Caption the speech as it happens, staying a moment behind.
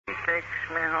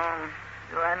takes me home.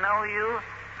 Do I know you?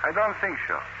 I don't think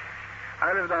so.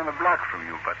 I live down the block from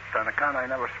you, but on account I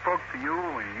never spoke to you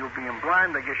and you being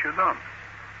blind, I guess you don't.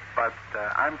 But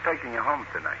I'm taking you home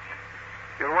tonight.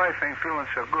 Your wife ain't feeling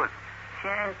so good. She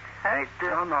ain't hurt.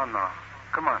 No.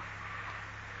 Come on.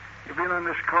 You've been on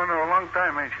this corner a long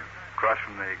time, ain't you? Across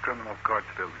from the criminal courts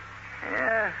building.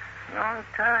 Yeah, long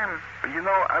time. But you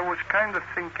know, I was kind of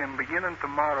thinking beginning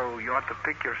tomorrow you ought to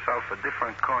pick yourself a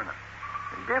different corner.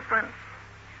 Different?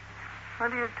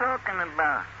 What are you talking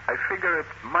about? I figure it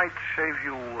might save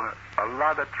you a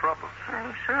lot of trouble.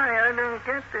 I'm sorry, I don't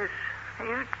get this. Are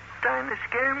you trying to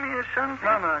scare me or something?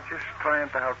 No, just trying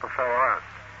to help a fellow out.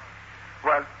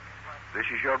 Well, this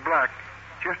is your block.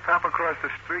 Just hop across the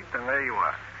street and there you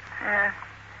are. Yeah.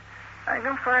 I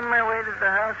can find my way to the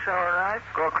house all right.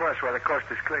 Go across where the coast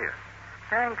is clear.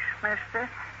 Thanks, mister.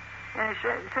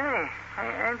 Say,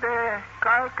 ain't there a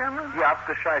car coming? Yeah, up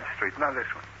the side street, not this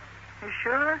one. You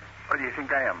sure? What do you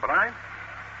think I am, blind?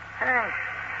 Thanks.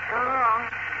 So long.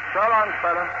 So long,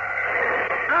 fella.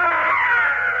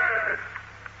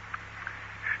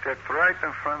 Stepped right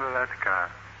in front of that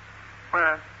car.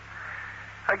 Well,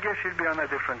 I guess you'd be on a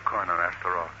different corner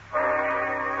after all.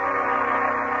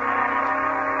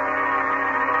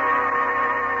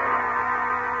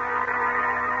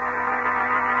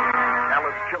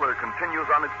 Killer continues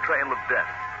on its trail of death.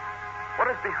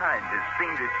 What is behind his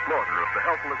fiendish slaughter of the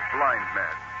helpless blind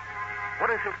man?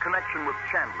 What is his connection with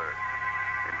Chandler?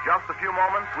 In just a few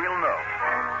moments, we'll know.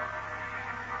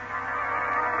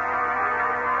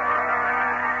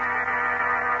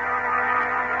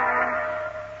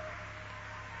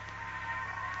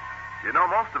 You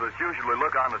know, most of us usually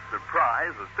look on a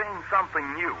surprise as seeing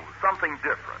something new, something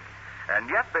different. And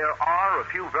yet there are a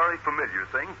few very familiar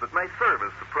things that may serve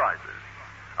as surprises.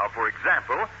 For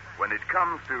example, when it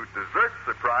comes to dessert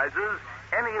surprises,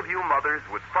 any of you mothers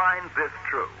would find this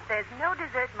true. There's no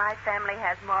dessert my family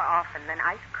has more often than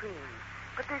ice cream.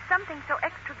 But there's something so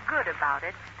extra good about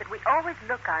it that we always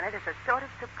look on it as a sort of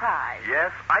surprise.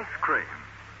 Yes, ice cream.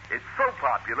 It's so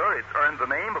popular, it's earned the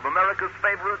name of America's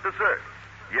favorite dessert.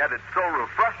 Yet it's so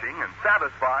refreshing and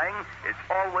satisfying, it's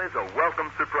always a welcome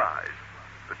surprise.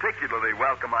 Particularly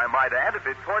welcome, I might add, if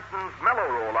it's Horton's Mellow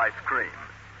Roll ice cream.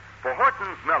 For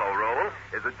Horton's Mellow Roll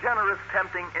is a generous,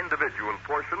 tempting individual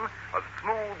portion of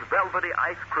smooth, velvety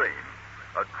ice cream.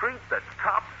 A treat that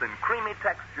tops in creamy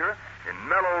texture, in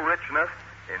mellow richness,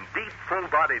 in deep,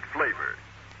 full-bodied flavor.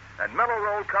 And Mellow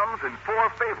Roll comes in 4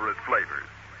 favorite flavors: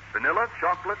 vanilla,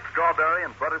 chocolate, strawberry,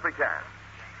 and butter pecan.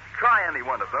 Try any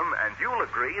one of them, and you'll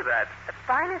agree that the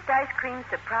finest ice cream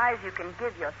surprise you can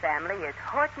give your family is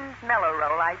Horton's Mellow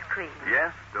Roll ice cream.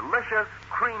 Yes, delicious,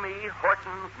 creamy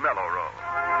Horton's Mellow Roll.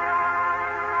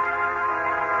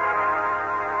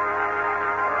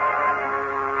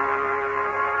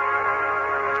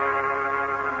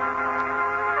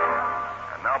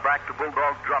 And now back to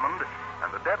Bulldog Drummond and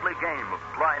the deadly game of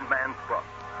blind man's buff.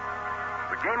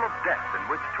 The game of death in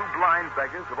which 2 blind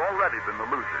beggars have already been the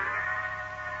losers.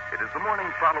 It is the morning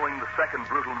following the second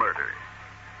brutal murder.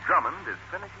 Drummond is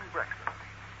finishing breakfast.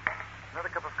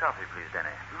 Another cup of coffee, please, Denny.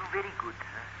 Oh, very good,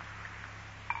 sir.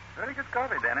 Very good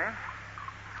coffee, Denny.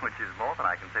 Which is more than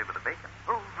I can say for the bacon.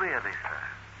 Oh, really, sir?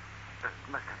 That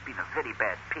must have been a very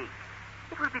bad pig.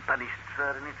 It will be punished,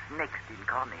 sir, in its next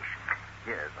incarnation.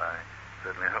 Yes, I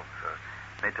certainly hope so.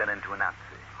 May turn into a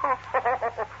Nazi. Oh,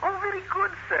 very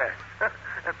good, sir.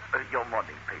 Your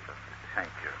morning paper.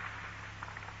 Thank you.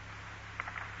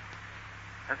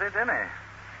 I say, Denny.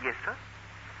 Yes, sir?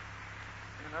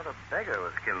 Another beggar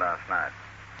was killed last night.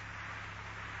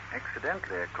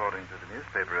 Accidentally, according to the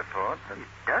newspaper report.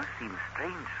 It does seem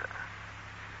strange, sir.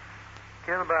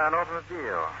 Killed by an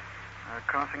automobile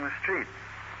crossing the street.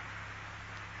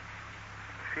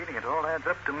 The feeling it all adds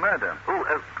up to murder. Oh,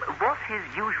 was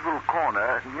his usual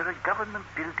corner near a government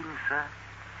building, sir?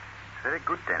 It's very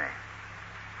good, Denny.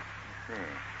 Let me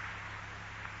see.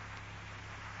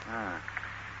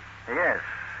 Yes.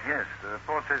 The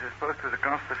report says his post was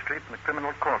across the street in the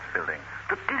criminal courts building.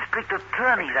 The district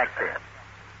attorney right there.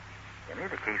 Denny,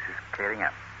 the case is clearing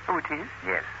up. Oh, it is?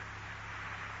 Yes.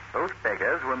 Both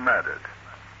beggars were murdered.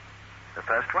 The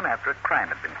first one after a crime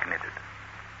had been committed.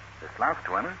 This last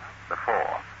one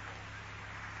before.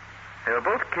 They were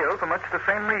both killed for much the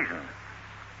same reason.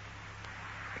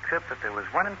 Except that there was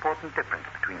one important difference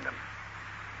between them.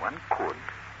 One could,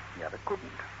 the other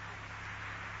couldn't.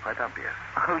 Quite obvious.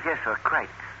 Oh, yes, sir, quite.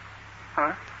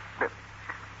 Huh?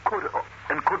 Could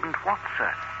and couldn't what,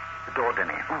 sir? The door,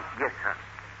 Denny. Oh, yes, sir.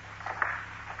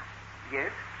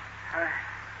 Yes?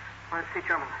 Well, say,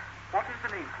 Drummond, what is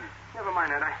the name, please? Never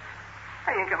mind that.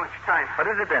 I ain't got much time. What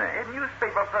is it, Denny? A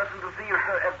newspaper person to see you,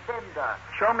 sir. A vendor.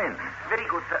 Show me in. Very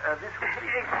good, sir. This will be...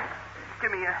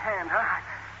 Give me a hand, huh?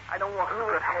 I don't walk so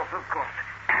good. Of course.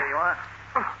 There you are.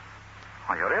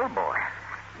 Oh, you're ill, boy.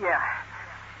 Yeah.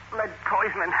 Lead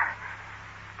poisoning.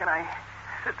 Can I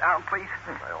sit down, please?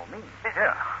 By all means.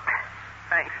 Here.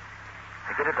 Thanks.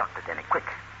 Hey, get a doctor, Denny, quick.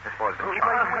 This boy's been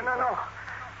shot.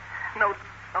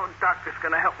 No doctor's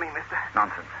gonna help me, mister.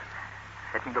 Nonsense.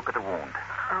 Let me look at the wound.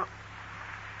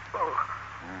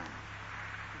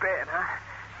 Bad, huh?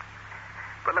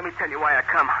 But let me tell you why I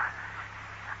come.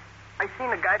 I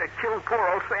seen a guy that killed poor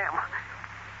old Sam.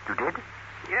 You did?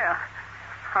 Yeah.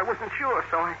 I wasn't sure,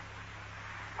 so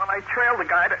I trailed the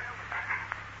guy to...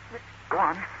 Go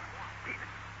on.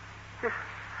 This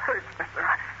hurts, mister.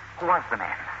 Who was the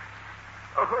man?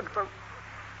 A hoodlum.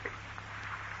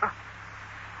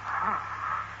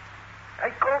 I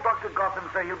called Dr. Gotham,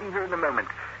 sir. He'll be here in a moment.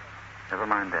 Never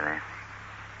mind, Denny.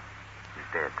 He's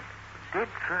dead. Dead,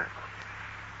 sir?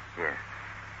 Yes.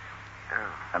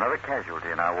 Oh. Another casualty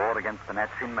in our war against the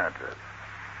Nazi murderers.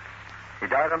 He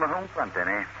died on the home front,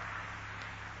 Denny.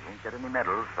 He won't get any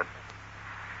medals, but...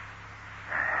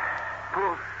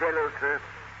 Poor fellow, sir.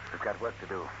 We've got work to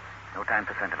do. No time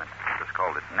for sentiment. Just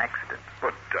called it an accident.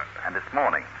 But, And this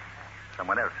morning,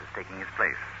 someone else is taking his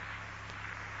place.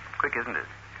 Quick, isn't it?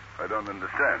 I don't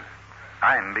understand.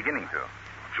 I'm beginning to.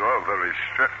 It's all very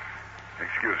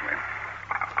Excuse me.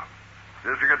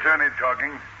 District Attorney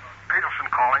talking. Peterson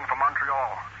calling from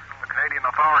Montreal. The Canadian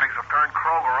authorities have turned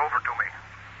Kroger over to me.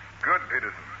 Good,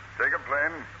 Peterson. Take a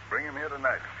plane. Bring him here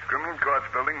tonight. Criminal Courts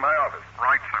Building, my office.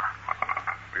 Right, sir.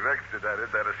 We've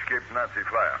extradited that escaped Nazi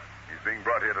flyer. He's being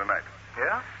brought here tonight.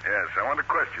 Yeah? Yes, I want to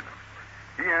question him.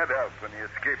 He had help when he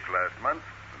escaped last month,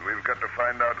 and we've got to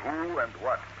find out who and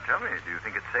what. Tell me, do you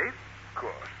think it's safe? Of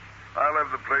course. I'll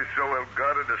have the place so well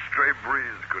guarded a stray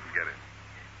breeze couldn't get in.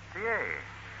 DA,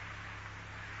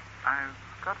 I've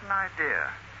got an idea.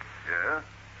 Yeah?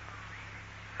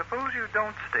 Suppose you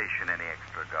don't station any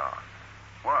extra guards.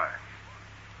 Why?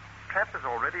 Trap is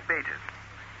already baited.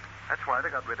 That's why they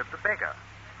got rid of the beggar.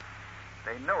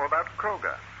 They know about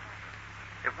Kroger.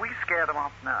 If we scare them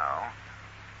off now,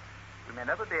 we may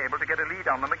never be able to get a lead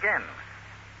on them again.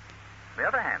 On the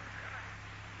other hand,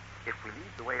 if we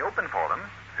leave the way open for them,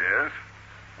 Yes?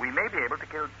 we may be able to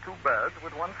kill two birds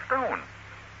with one stone.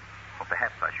 Or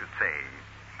perhaps I should say,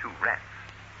 two rats.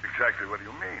 Exactly what do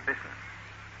you mean? Listen.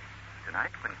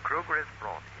 Tonight, when Kroger is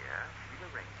brought here, we'll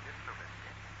arrange it so that...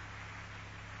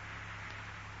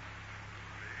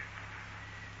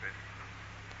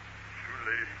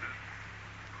 Shoelaces,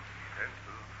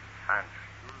 pencils, and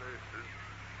shoelaces.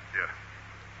 Yeah.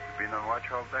 You been on watch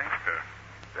all day? Yeah.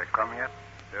 They come yet?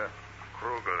 Yeah.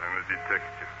 Kroger and the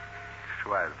detective.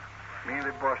 Swell. Me and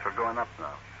the boss are going up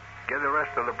now. Get the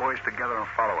rest of the boys together and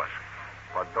follow us.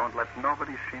 But don't let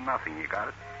nobody see nothing. You got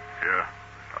it? Yeah.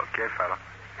 Okay, fella.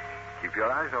 Keep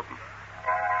your eyes open.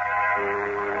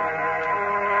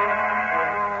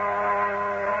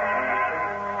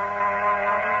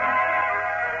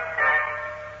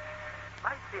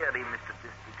 My theory, Mr.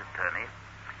 District Attorney,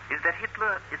 is that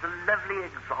Hitler is a lovely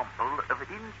example of an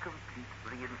incomplete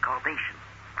reincarnation.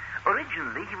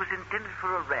 Originally, he was intended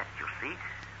for a rat, you see,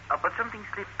 but something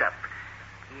slipped up.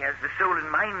 He has the soul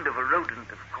and mind of a rodent,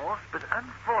 of course, but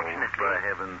unfortunately... Oh, for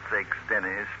heaven's sakes,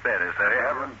 Denny, spare us. They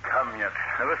haven't come yet.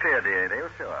 Never fear, dear. They'll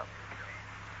show up.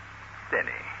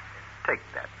 Denny, take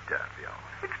that derby off.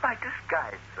 It's my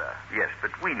disguise, sir. Yes,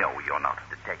 but we know you're not a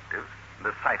detective.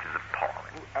 The sight is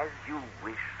appalling. As you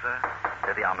wish, sir.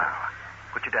 There they are now.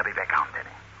 Put your derby back on,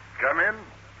 Denny. Come in.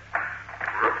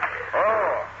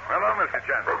 Oh, hello, Mr.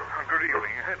 Chandler. Good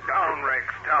evening. Down, Rex,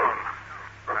 down.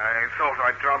 I thought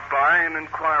I'd drop by and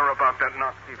inquire about that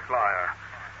Nazi flyer.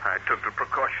 I took the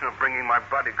precaution of bringing my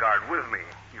bodyguard with me.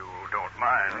 You don't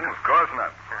mind? Of course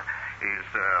not. Is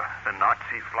the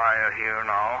Nazi flyer here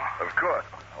now? Of course.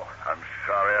 Oh, I'm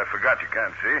sorry, I forgot you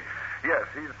can't see. Yes,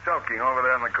 he's sulking over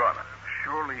there in the corner.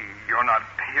 Surely you're not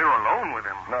here alone with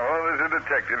him. No, there's a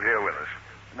detective here with us.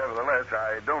 Nevertheless,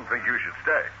 I don't think you should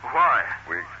stay. Why?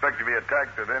 We expect to be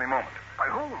attacked at any moment. By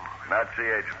whom? Nazi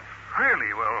agents.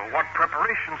 Really? Well, what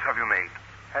preparations have you made?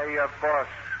 Hey, boss.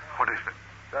 What is it?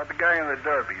 That the guy in the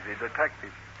derby, the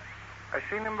detective. I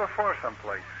seen him before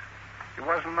someplace. He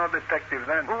wasn't no detective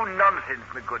then. Oh, nonsense,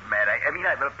 my good man. I mean,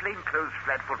 I'm a plainclothes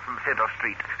flatfoot from Center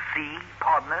Street. See,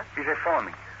 partner? He's a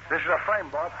phony. This is a frame,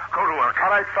 Bob. Go to work.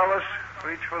 All right, fellas.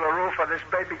 Reach for the roof or this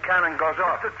baby cannon goes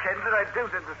off. Mr. Chandler, I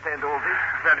don't understand all this.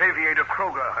 That aviator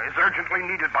Kroger is urgently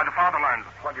needed by the fatherland.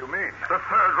 What do you mean? The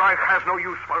Third Reich has no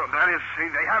use for them. That is,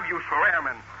 they have use for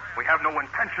airmen. We have no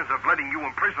intentions of letting you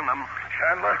imprison them.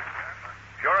 Chandler,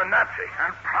 You're a Nazi.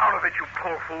 I'm proud of it, you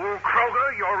poor fool.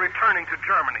 Kroger, you're returning to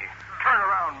Germany. Turn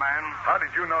around, man. How did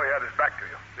you know he had his back to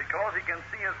you? Because he can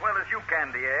see as well as you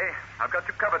can, D.A. I've got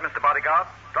you covered, Mr. Bodyguard.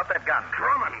 Drop that gun.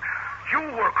 Drummond, you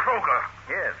were Kroger.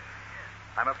 Yes.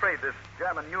 I'm afraid this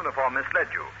German uniform misled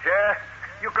you. Yeah?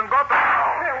 You can go to...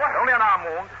 Only an arm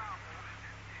wound.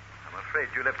 I'm afraid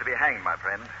you'll have to be hanged, my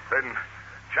friend. Then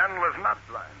Chandler's not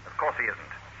blind. Of course he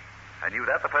isn't. I knew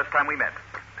that the first time we met.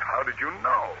 How did you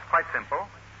know? Quite simple.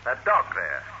 That dog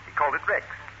there. He called it Rex.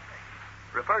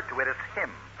 Referred to it as him.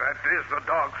 That is the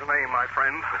dog's name, my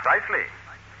friend. Precisely.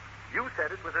 You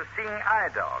said it was a seeing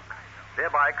eye dog,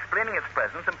 thereby explaining its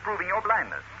presence and proving your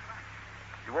blindness.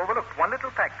 You overlooked one little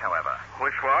fact, however.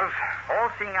 Which was? All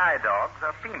seeing eye dogs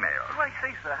are female. Why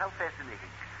say, sir? How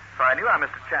fascinating. So I knew our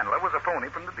Mr. Chandler was a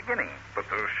phony from the beginning. But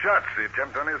those shots, the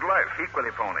attempt on his life. Equally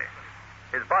phony.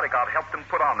 His bodyguard helped him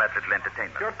put on that little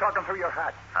entertainment. You're talking through your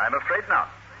hat. I'm afraid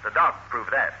not. The dog proved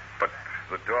that. But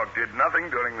the dog did nothing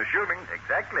during the shooting.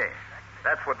 Exactly.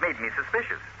 That's what made me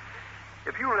suspicious.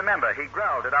 If you remember, he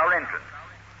growled at our entrance.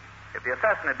 If the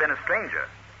assassin had been a stranger,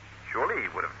 surely he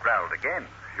would have growled again.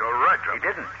 You're right, He Drummond.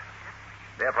 didn't.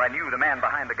 Therefore, I knew the man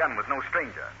behind the gun was no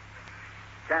stranger.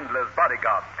 Chandler's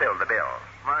bodyguard filled the bill.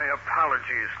 My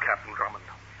apologies, Captain Drummond.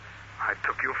 I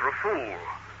took you for a fool.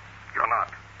 You're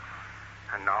not.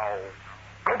 And now,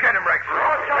 go get him, Rex. Get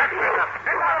out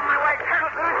of my way.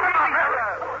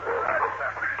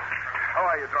 How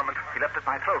are you, Drummond? He left at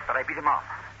my throat, but I beat him off.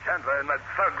 Chandler and that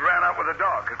thug ran out with a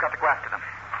dog. We've got to go after them.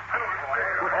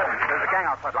 Good heavens, there's a gang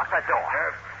outside. Lock that door.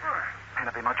 May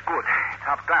not be much good. It's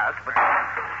half glass, but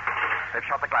they've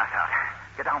shot the glass out.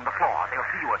 Get down on the floor. They'll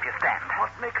see you if you stand.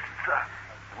 What next, sir?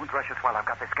 They won't rush us while I've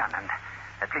got this gun, and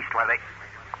at least while they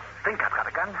think I've got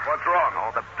a gun. What's wrong?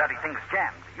 Oh, the bloody thing's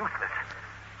jammed. Useless.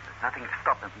 There's nothing to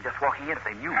stop them from just walking in if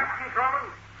they knew. Captain Drummond,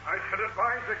 I should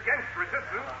advise against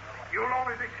resistance. You'll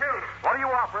only be killed. What do you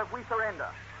offer if we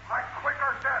surrender? A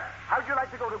quicker death. How'd you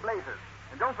like to go to blazes?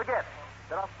 And don't forget,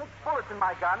 there are 6 bullets in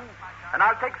my gun, and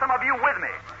I'll take some of you with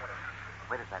me.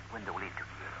 Where does that window lead to?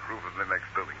 Roof of the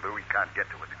next building, but we can't get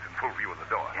to it. It's in full view of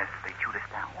the door. Yes, they shoot us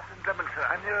down. Drummond, sir,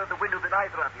 I'm nearer the window than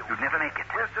either of you. You'd never make it.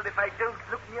 Well, sir, if I don't,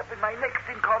 look me up in my next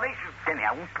incarnation. Denny,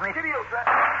 I won't permit it. Cheerio, sir.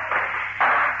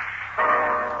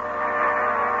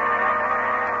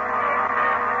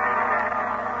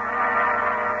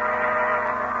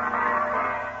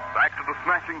 Back to the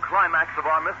smashing climax of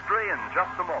our mystery in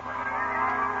just a moment.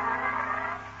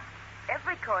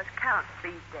 Every course counts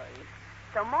these days.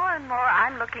 So more and more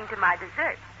I'm looking to my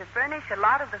desserts to furnish a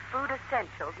lot of the food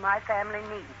essentials my family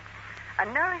needs. A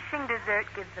nourishing dessert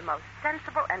gives the most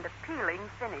sensible and appealing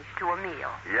finish to a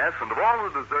meal. Yes, and of all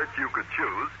the desserts you could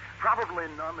choose, probably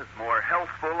none is more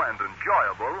healthful and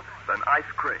enjoyable than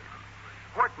ice cream.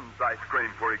 Horton's ice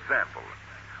cream, for example.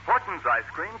 Horton's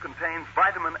ice cream contains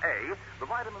vitamin A, the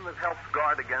vitamin that helps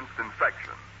guard against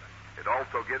infection. It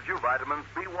also gives you vitamins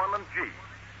B1 and G.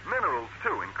 Minerals,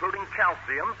 too, including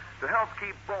calcium, to help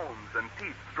keep bones and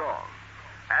teeth strong.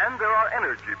 And there are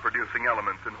energy-producing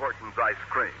elements in Horton's ice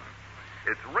cream.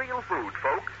 It's real food,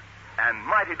 folks, and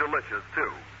mighty delicious,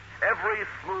 too. Every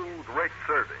smooth, rich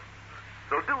serving.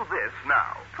 So do this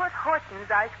now. Put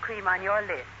Horton's ice cream on your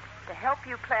list to help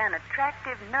you plan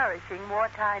attractive, nourishing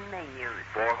wartime menus.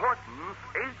 For Horton's,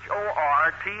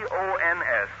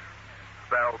 Hortons,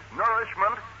 spells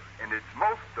nourishment in its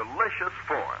most delicious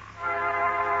form.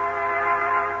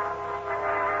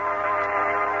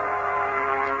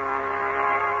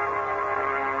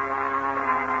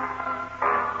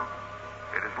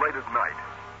 It is late at night.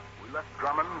 We left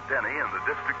Drummond, Denny, and the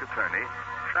district attorney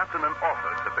trapped in an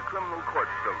office at the criminal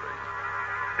courts building.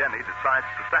 Denny decides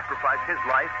to sacrifice his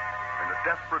life in a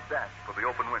desperate dash for the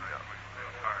open window.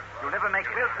 You'll never make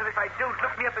it. Well, sir, if I don't,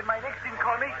 look me up in my next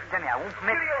incarnation. Denny, I won't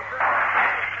permit it. Cheerio, sir.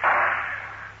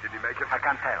 Did he make it? I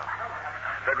can't tell.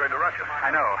 They're going to rush us.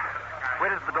 I know. Where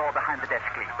does the door behind the desk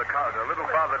lead? The corridor, a little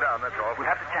farther down, that's all. We'll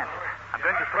have to chance it. I'm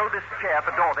going to throw this chair at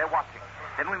the door they're watching.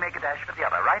 Then we make a dash for the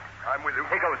other, right? I'm with you.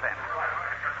 Here goes then.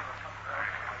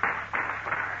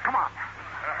 Come on.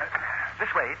 This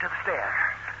way to the stairs.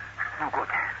 No good.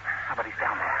 Somebody's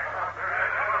down there.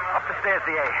 Up the stairs,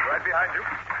 D.A. Right behind you.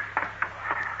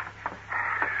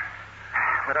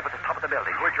 We're up at the top of the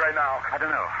building. Which way now? I don't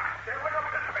know.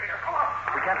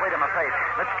 We can't wait, I'm afraid.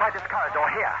 Let's try this corridor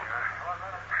here.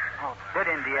 Oh, dead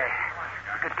end, D.A.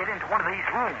 We could get into one of these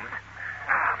rooms.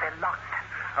 They're locked.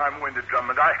 I'm winded,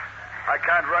 Drummond. I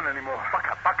can't run anymore. Buck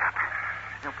up, buck up.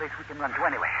 There's no place we can run to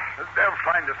anyway. They'll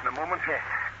find us in a moment. Yes.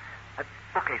 That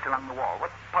bookcase along the wall. What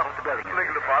part of the building is it?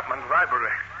 Legal department, library.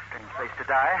 Strange place to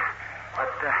die.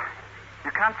 But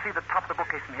You can't see the top of the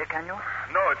bookcase from here, can you?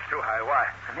 No, it's too high. Why?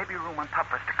 There may be room on top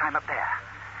for us to climb up there.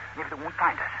 Maybe they won't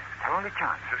find us. It's our only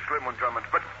chance. It's a slim one, Drummond,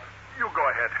 but you go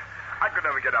ahead. I could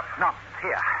never get up. No,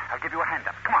 here. I'll give you a hand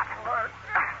up. Come on.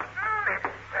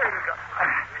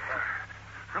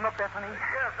 Room up there, Sonny?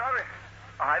 Yeah, sorry.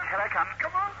 All right, here I come.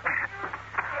 Come on.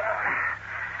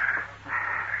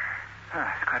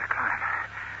 It's quite a climb.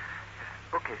 This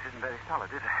bookcase isn't very solid,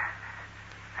 is it?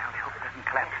 I only hope it doesn't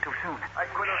collapse too soon. I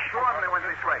could have sworn they went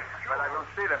this way, but I don't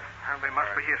see them. Well, they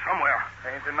must be here somewhere.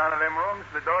 Ain't in none of them rooms.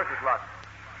 The doors is locked.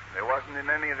 They wasn't in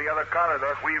any of the other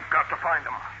corridors. We've got to find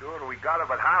them. Sure, we got it,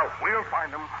 but how? We'll find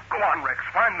them. Go on, Rex.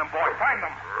 Find them, boy. Find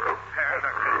them. There,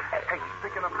 there. Hey, he's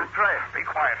picking up the trail. Be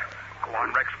quiet. Go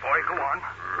on, Rex, boy. Go on.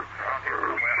 Around here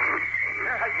somewhere.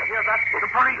 Hey, you hear that? The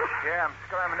police. Yeah, I'm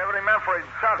screaming every man for his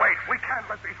son. Wait, we can't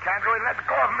let these can't go. Let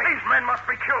go of me. These men must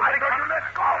be killed. I thought you let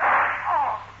go.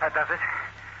 Oh. That does it.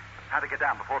 How to get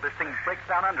down before this thing breaks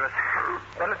down under us.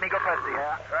 Then let me go first, dear.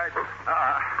 Right.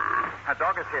 That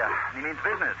dog is here. He means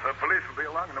business. The police will be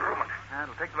along in a moment.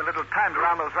 It'll take them a little time to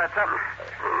round those rats up.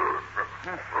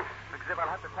 Looks as if I'll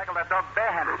have to tackle that dog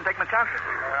barehanded and take my chances.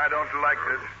 I don't like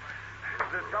this.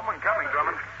 There's someone coming,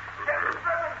 Drummond.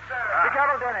 Be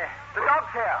careful, Denny. The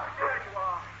dog's here.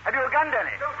 Have you a gun,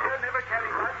 Denny? Never carry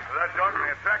one. That dog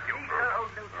may attack you. Oh,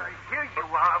 no, sir. Here you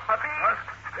are, puppy.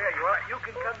 There you are. You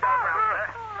can come down now, sir.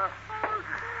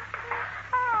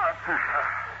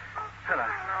 Hello.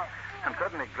 I'm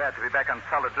certainly glad to be back on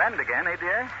solid land again, eh,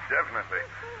 dear? Definitely.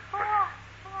 But,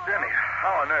 Denny,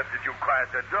 how on earth did you quiet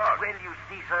that dog? Well, you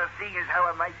see, sir, seeing as how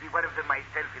I might be one of them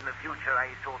myself in the future, I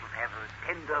sort of have a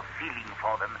tender feeling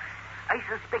for them. I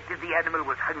suspected the animal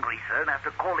was hungry, sir, and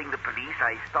after calling the police,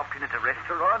 I stopped in at a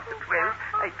restaurant. Well,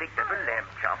 I picked up a lamb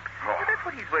chop. Oh. So that's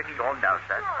what he's working on now,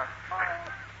 sir.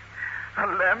 A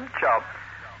lamb chop?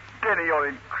 Denny, you're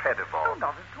incredible. Oh,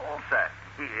 not at all, sir.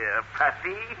 Here,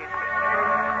 puppy.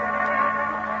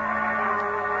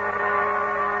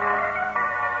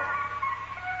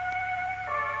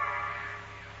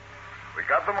 We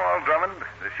got them all, Drummond.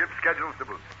 The ship's schedule's to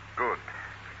boot. Good.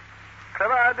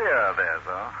 Clever idea of theirs,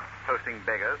 though. Posting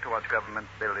beggars to watch government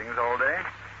buildings all day.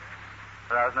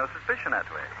 Arouse no suspicion that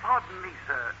way. Pardon me,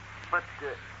 sir, but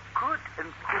could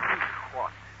and couldn't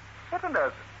what? What on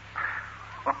earth?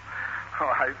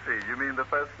 Oh, I see. You mean the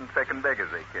first and second beggars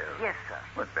they killed? Yes, sir.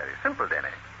 Well, it's very simple,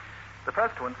 Denny. The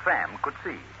first one, Sam, could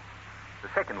see. The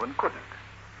second one couldn't.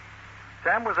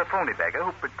 Sam was a phony beggar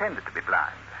who pretended to be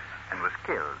blind and was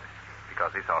killed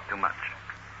because he saw too much.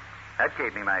 That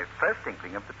gave me my first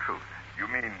inkling of the truth. You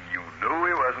mean you knew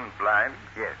he wasn't blind?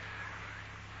 Yes.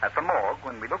 At the morgue,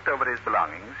 when we looked over his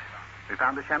belongings, we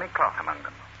found a chamois cloth among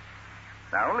them.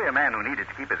 Now, only a man who needed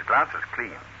to keep his glasses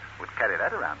clean would carry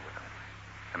that around with him.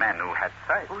 A man who had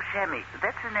sight. Oh, chamois,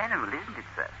 that's an animal, isn't it,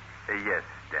 sir? Yes,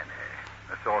 Denny.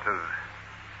 A sort of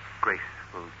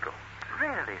graceful goat.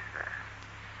 Really, sir?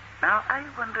 Now, I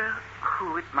wonder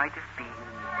who it might have been.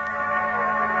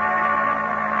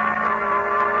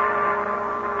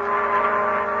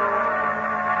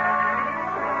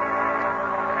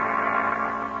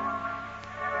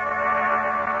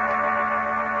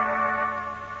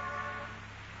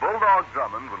 Bulldog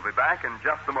Drummond will be back in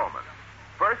just a moment.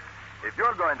 First, if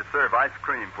you're going to serve ice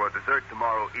cream for dessert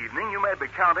tomorrow evening, you may be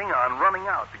counting on running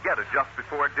out to get it just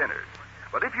before dinner.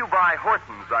 But if you buy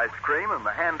Horton's ice cream in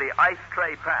the handy ice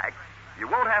tray pack, you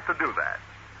won't have to do that.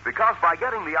 Because by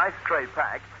getting the ice tray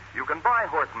pack, you can buy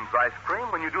Horton's ice cream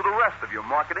when you do the rest of your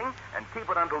marketing and keep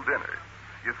it until dinner.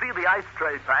 You see, the ice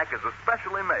tray pack is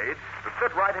especially made to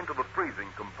fit right into the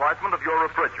freezing compartment of your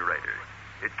refrigerator.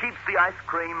 It keeps the ice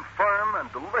cream firm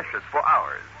and delicious for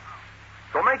hours.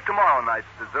 So make tomorrow night's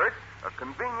dessert a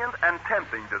convenient and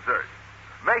tempting dessert.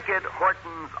 Make it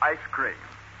Horton's ice cream.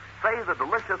 Say the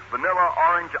delicious vanilla,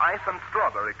 orange ice, and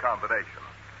strawberry combination.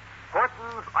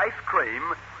 Horton's ice cream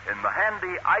in the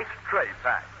handy ice tray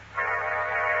pack.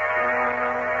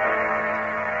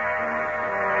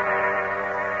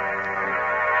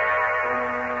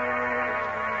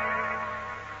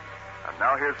 And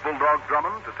now here's Bulldog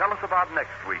Drummond to tell us about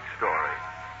next week's story.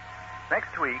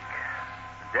 Next week,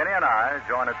 Jenny and I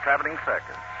join a traveling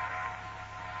circus,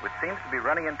 which seems to be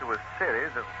running into a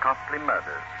series of costly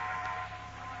murders.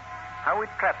 How we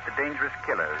trap the dangerous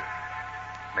killers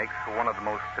makes for one of the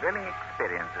most thrilling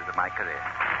experiences of my career.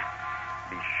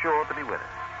 Be sure to be with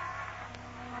us.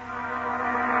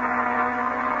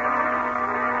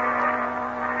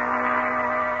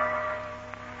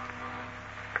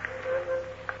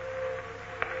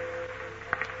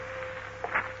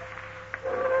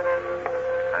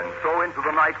 And so into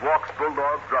the night walks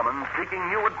Bulldog Drummond, seeking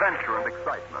new adventure and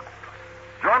excitement.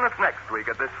 Join us next week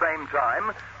at this same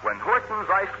time when Horton's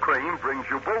Ice Cream brings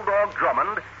you Bulldog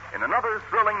Drummond in another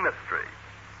thrilling mystery.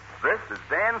 This is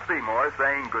Dan Seymour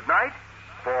saying goodnight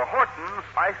for Horton's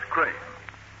Ice Cream.